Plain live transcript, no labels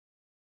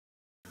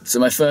So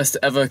my first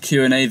ever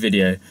Q&A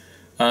video.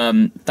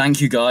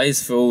 Thank you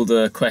guys for all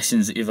the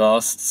questions that you've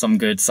asked, some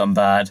good, some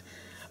bad.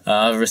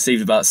 I've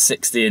received about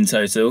 60 in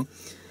total,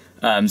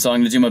 so I'm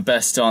going to do my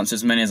best to answer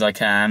as many as I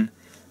can.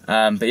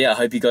 But yeah, I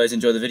hope you guys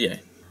enjoy the video.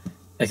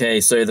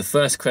 Okay, so the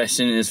first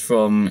question is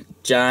from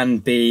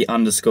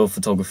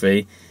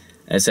JanB_photography.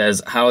 It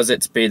says, how is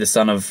it to be the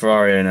son of a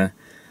Ferrari owner?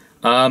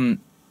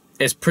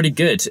 It's pretty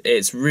good.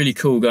 It's really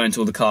cool going to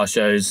all the car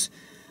shows,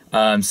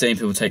 seeing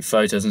people take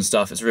photos and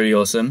stuff. It's really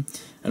awesome.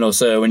 And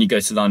also when you go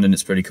to London,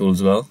 it's pretty cool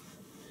as well.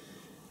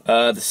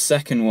 The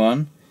second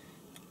one,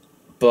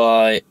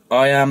 by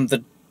I Am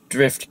the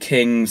Drift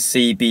King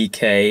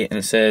CBK, and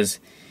it says,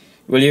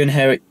 will you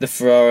inherit the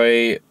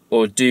Ferrari,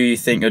 or do you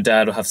think your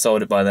dad will have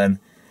sold it by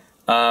then?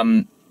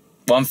 Well,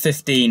 I'm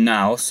 15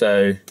 now,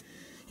 so you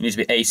need to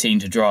be 18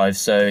 to drive,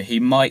 so he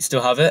might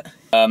still have it.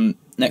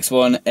 Next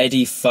one,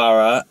 Eddie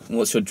Farah,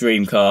 what's your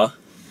dream car?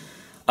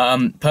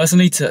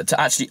 Personally, to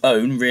actually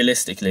own,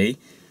 realistically,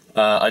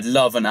 I'd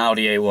love an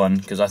Audi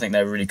A1, because I think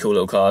they're really cool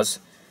little cars.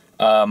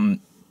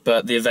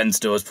 But the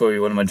Aventador is probably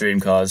one of my dream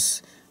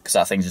cars, because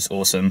that thing's just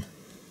awesome.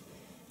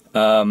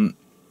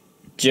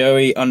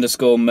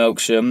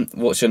 Joey_Melksham,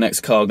 what's your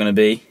next car going to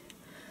be?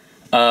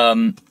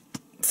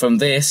 From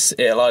this,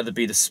 it'll either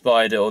be the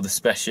Spider or the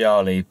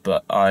Speciale,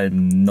 but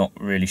I'm not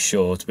really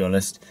sure, to be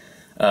honest.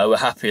 We're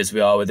happy as we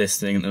are with this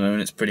thing at the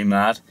moment, it's pretty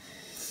mad.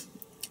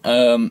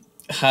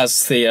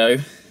 Has Theo,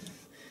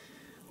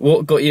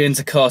 what got you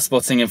into car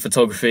spotting and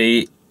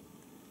photography,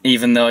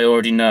 even though I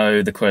already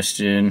know the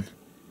question?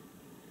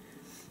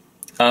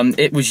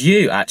 It was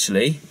you,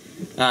 actually,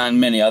 and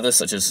many others,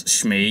 such as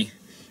Shmee,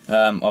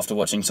 after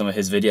watching some of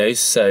his videos.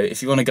 So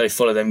if you want to go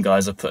follow them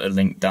guys, I'll put a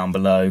link down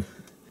below.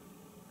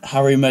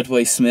 Harry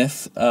Medway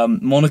Smith,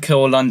 Monaco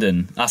or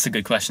London? That's a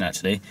good question,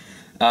 actually.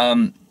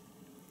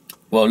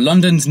 Well,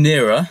 London's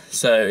nearer,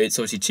 so it's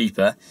obviously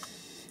cheaper.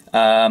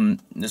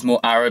 There's more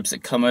Arabs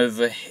that come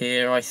over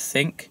here, I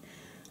think.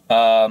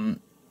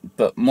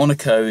 But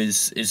Monaco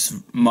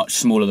is much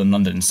smaller than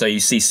London, so you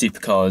see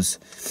supercars,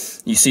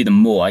 you see them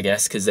more, I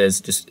guess, because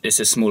it's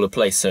a smaller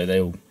place, so they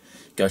all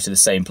go to the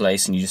same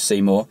place and you just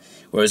see more.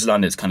 Whereas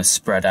London, it's kind of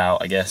spread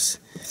out, I guess.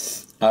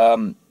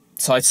 So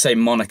I'd say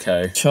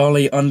Monaco.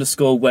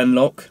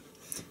 Charlie_Wenlock,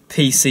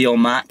 PC or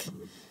Mac?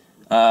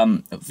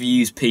 I've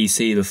used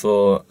PC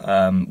before.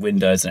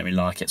 Windows, I don't really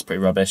like it, it's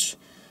pretty rubbish.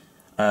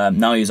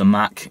 Now I use a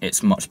Mac,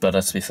 it's much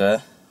better, to be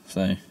fair.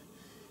 So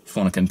if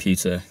you want a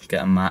computer,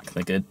 get a Mac,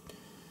 they're good.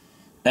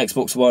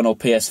 Xbox One or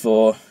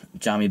PS4,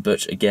 Jammy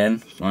Butch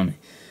again.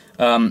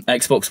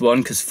 Xbox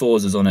One, because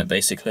Forza's on it,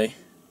 basically.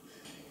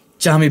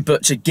 Jammy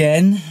Butch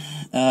again.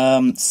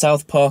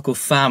 South Park or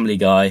Family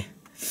Guy?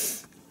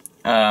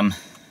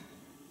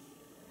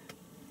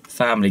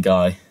 Family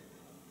Guy.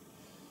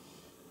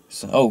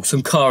 So,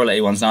 some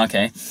car-related ones now,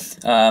 okay.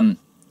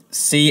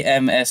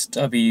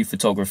 CMSW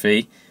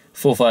Photography,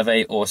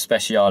 458 or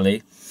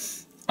Speciale.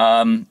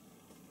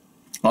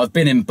 I've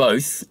been in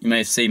both. You may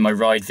have seen my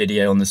ride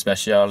video on the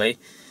Speciale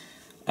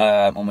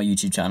on my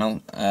YouTube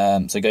channel,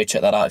 so go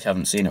check that out if you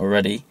haven't seen it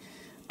already.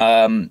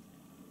 I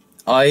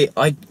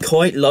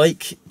quite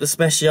like the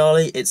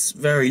Speciale. It's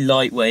very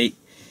lightweight,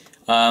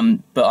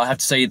 but I have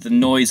to say the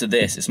noise of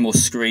this is more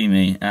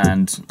screamy,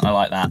 and I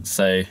like that,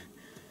 so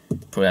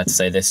probably have to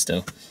say this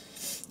still.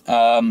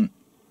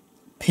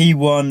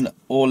 P1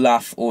 or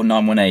LAF or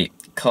 918,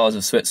 Cars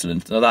of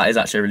Switzerland. So that is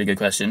actually a really good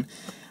question.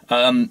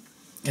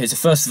 Okay, so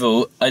first of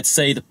all, I'd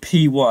say the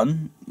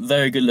P1,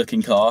 very good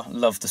looking car,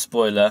 love the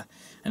spoiler,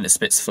 and it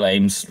spits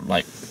flames,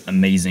 like,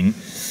 amazing.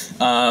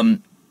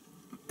 But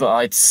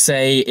I'd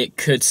say it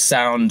could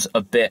sound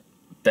a bit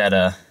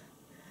better,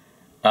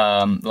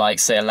 like,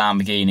 say, a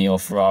Lamborghini or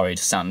Ferrari,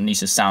 needs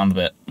to sound a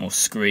bit more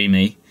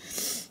screamy.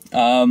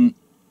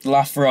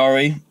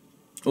 LaFerrari,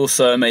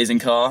 also amazing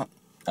car,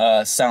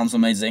 sounds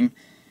amazing,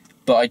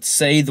 but I'd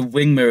say the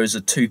wing mirrors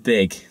are too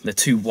big, they're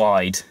too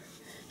wide,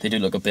 they do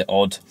look a bit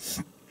odd.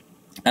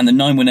 And the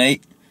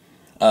 918,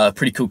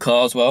 pretty cool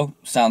car as well,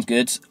 sounds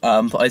good,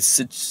 but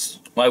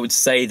I would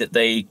say that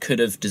they could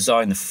have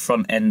designed the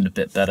front end a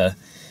bit better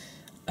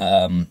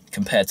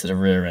compared to the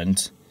rear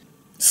end.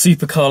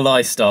 Supercar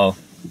Lifestyle.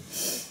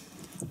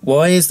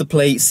 Why is the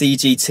plate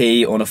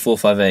CGT on a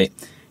 458?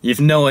 You've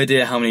no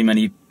idea how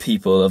many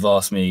people have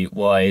asked me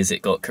why has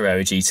it got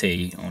Carrera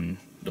GT on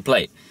the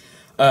plate.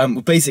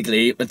 Well,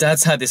 basically, my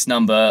dad's had this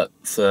number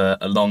for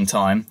a long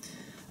time,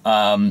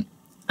 and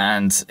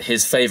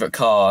his favourite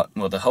car,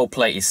 well, the whole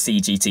plate is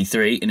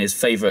CGT3, and his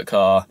favourite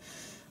car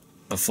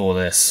before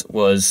this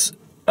was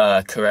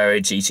Carrera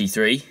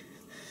GT3.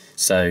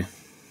 So,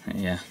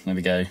 yeah, there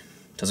we go.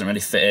 Doesn't really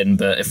fit in,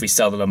 but if we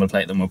sell the number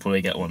plate, then we'll probably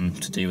get one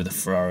to do with a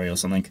Ferrari or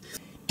something.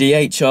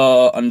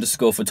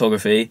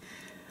 DHR_photography.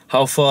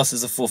 How fast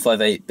has the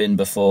 458 been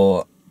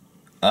before?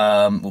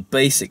 Well,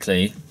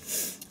 basically,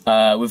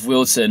 with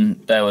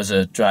Wilton, there was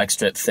a drag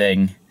strip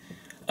thing,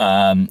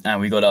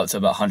 and we got up to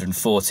about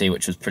 140,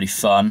 which was pretty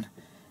fun.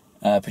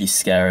 Pretty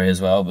scary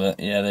as well, but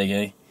yeah, there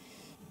you go.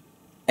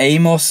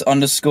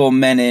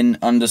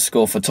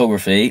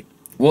 Amos_Menin_photography.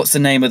 What's the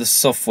name of the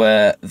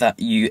software that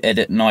you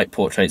edit night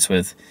portraits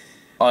with?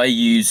 I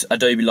use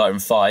Adobe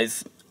Lightroom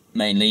 5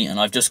 mainly, and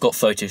I've just got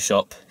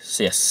Photoshop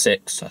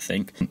CS6, I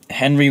think.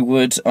 Henry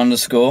Wood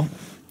 _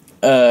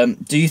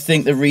 do you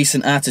think the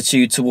recent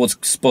attitude towards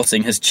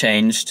spotting has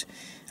changed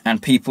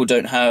and people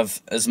don't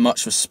have as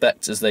much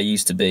respect as they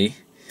used to be?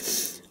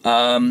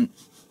 Well,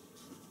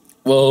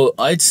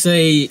 I'd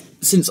say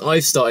since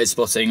I've started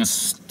spotting, I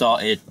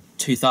started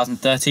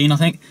 2013, I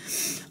think.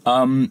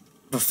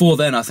 Before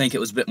then, I think it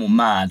was a bit more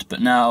mad,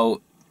 but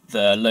now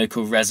the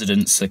local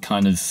residents are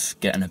kind of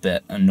getting a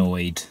bit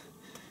annoyed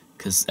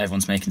because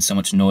everyone's making so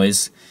much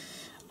noise.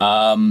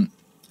 And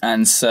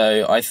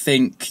so I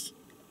think,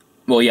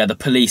 well, yeah, the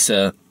police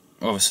are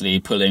obviously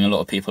pulling a lot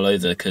of people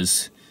over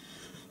because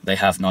they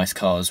have nice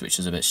cars, which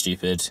is a bit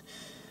stupid,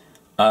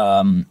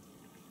 and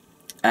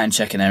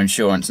checking their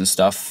insurance and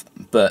stuff.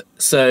 But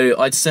so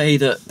I'd say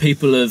that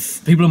people are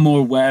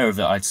more aware of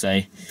it, I'd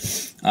say.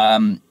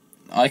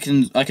 I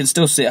can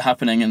still see it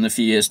happening in a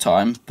few years'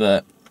 time,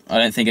 but I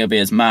don't think it'll be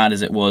as mad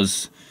as it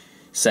was,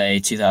 say,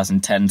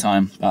 2010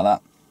 time,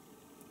 about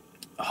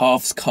that.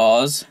 Halves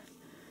cars.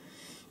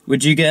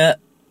 Would you get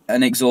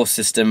an exhaust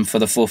system for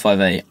the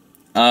 458?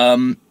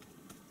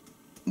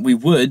 We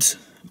would,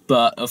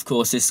 but of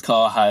course this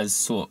car has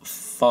sort of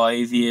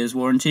 5 years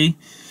warranty.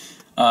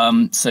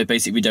 So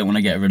basically we don't want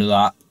to get rid of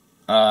that.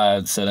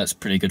 So that's a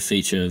pretty good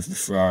feature of the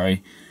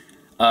Ferrari.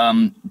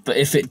 But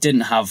if it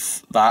didn't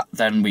have that,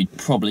 then we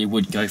probably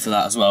would go for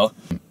that as well.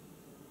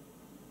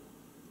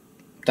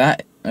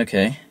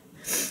 Okay.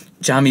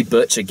 Jammy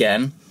Butch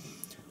again.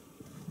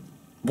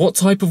 What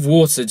type of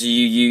water do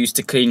you use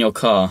to clean your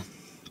car?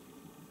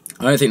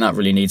 I don't think that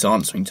really needs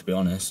answering, to be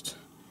honest.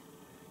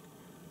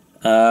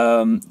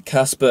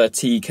 Casper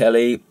T.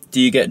 Kelly,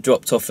 do you get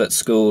dropped off at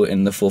school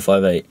in the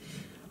 458?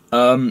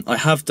 I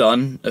have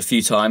done a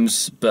few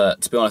times,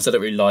 but to be honest, I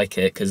don't really like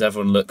it because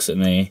everyone looks at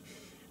me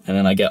and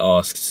then I get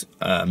asked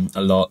a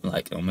lot,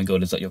 like, oh my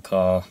god, is that your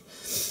car?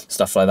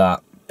 Stuff like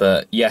that.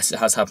 But yes, it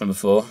has happened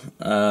before.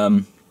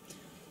 TSOL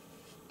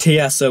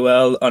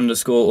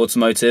 _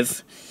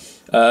 automotive.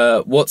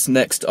 What's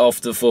next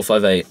after the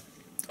 458?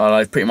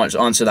 I've pretty much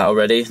answered that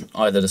already.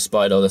 Either the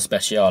Spider or the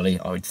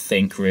Speciale, I would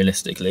think,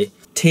 realistically.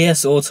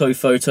 TS Auto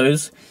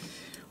Photos.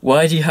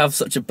 Why do you have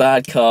such a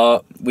bad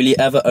car? Will you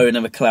ever own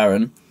a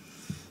McLaren?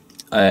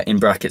 In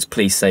brackets,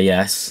 please say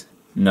yes.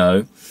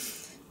 No.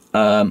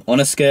 On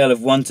a scale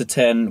of 1 to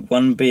 10,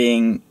 1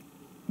 being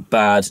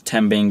bad,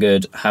 10 being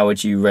good, how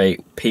would you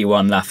rate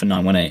P1 LAF and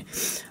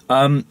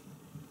 918?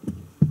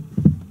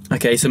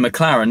 Okay, so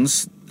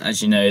McLarens,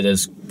 as you know,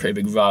 there's pretty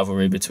big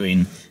rivalry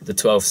between the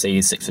 12C,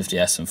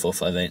 650S and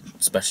 458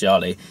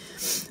 Speciale.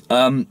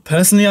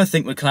 Personally, I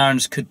think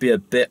McLarens could be a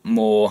bit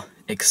more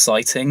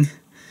exciting.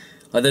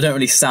 Like, they don't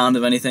really sound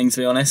of anything, to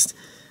be honest.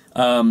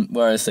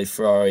 Whereas, say,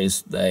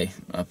 Ferraris, they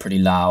are pretty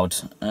loud,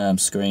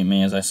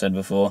 screamy, as I said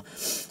before.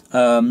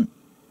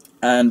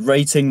 And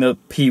rating the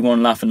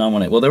P1 LAF and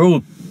 918. Well, they're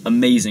all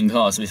amazing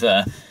cars, to be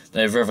fair.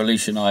 They've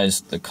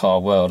revolutionised the car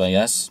world, I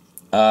guess.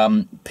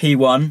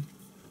 P1,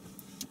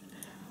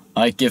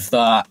 I'd give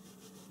that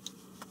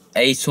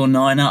 8 or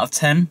 9 out of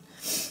 10.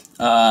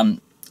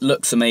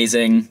 Looks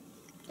amazing.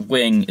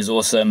 Wing is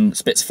awesome.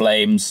 Spits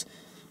flames,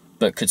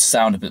 but could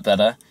sound a bit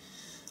better.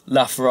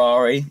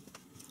 LaFerrari,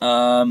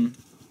 I'm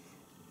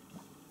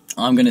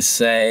going to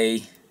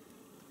say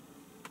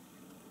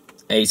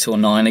 8 or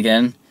 9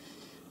 again.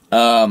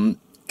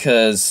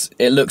 Because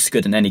it looks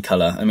good in any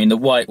colour. I mean, the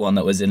white one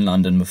that was in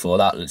London before,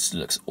 that just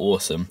looks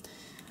awesome.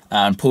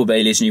 And Paul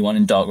Bailey's new one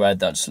in dark red,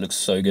 that just looks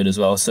so good as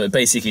well. So it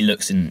basically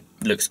looks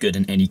good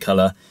in any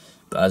colour.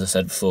 But as I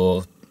said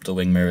before, the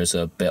wing mirrors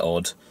are a bit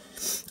odd.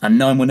 And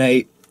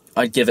 918,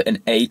 I'd give it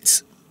an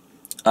 8.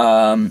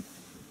 I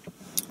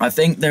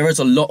think there is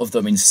a lot of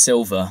them in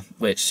silver,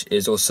 which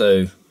is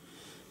also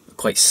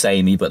quite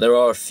samey. But there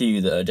are a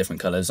few that are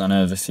different colours. I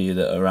know of a few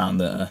that are around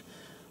that are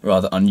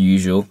rather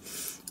unusual.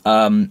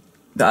 But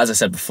as I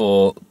said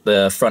before,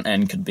 the front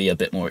end could be a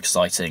bit more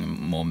exciting,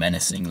 more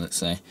menacing, let's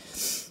say.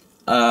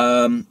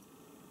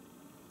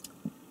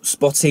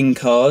 Spotting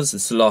cars,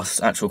 it's the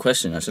last actual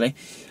question actually.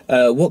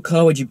 What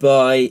car would you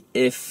buy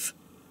if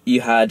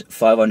you had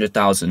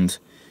 500,000?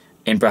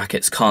 In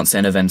brackets, can't say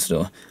an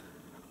Aventador.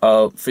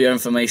 For your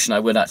information, I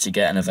would actually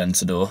get an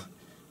Aventador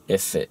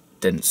if it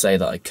didn't say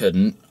that I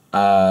couldn't.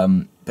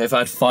 But if I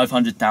had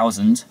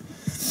 500,000,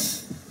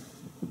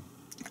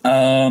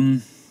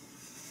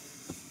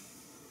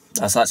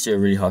 that's actually a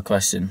really hard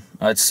question.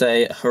 I'd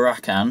say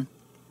Huracan,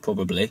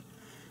 probably.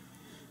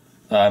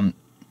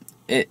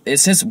 It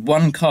says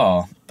 1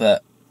 car,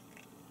 but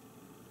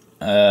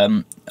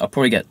I'll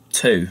probably get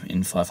 2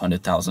 in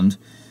 500,000.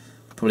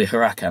 Probably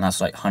Huracan, that's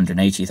like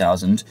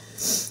 180,000.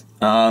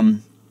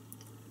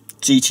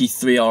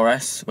 GT3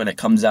 RS, when it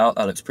comes out,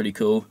 that looks pretty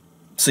cool.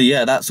 So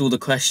yeah, that's all the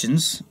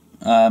questions.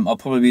 I'll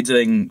probably be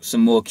doing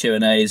some more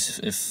Q&As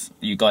if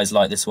you guys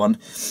like this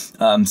one.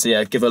 So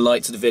yeah, give a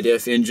like to the video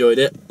if you enjoyed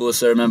it.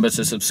 Also remember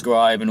to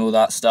subscribe and all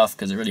that stuff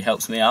because it really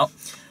helps me out.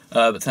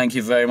 But thank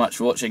you very much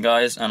for watching,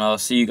 guys, and I'll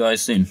see you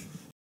guys soon.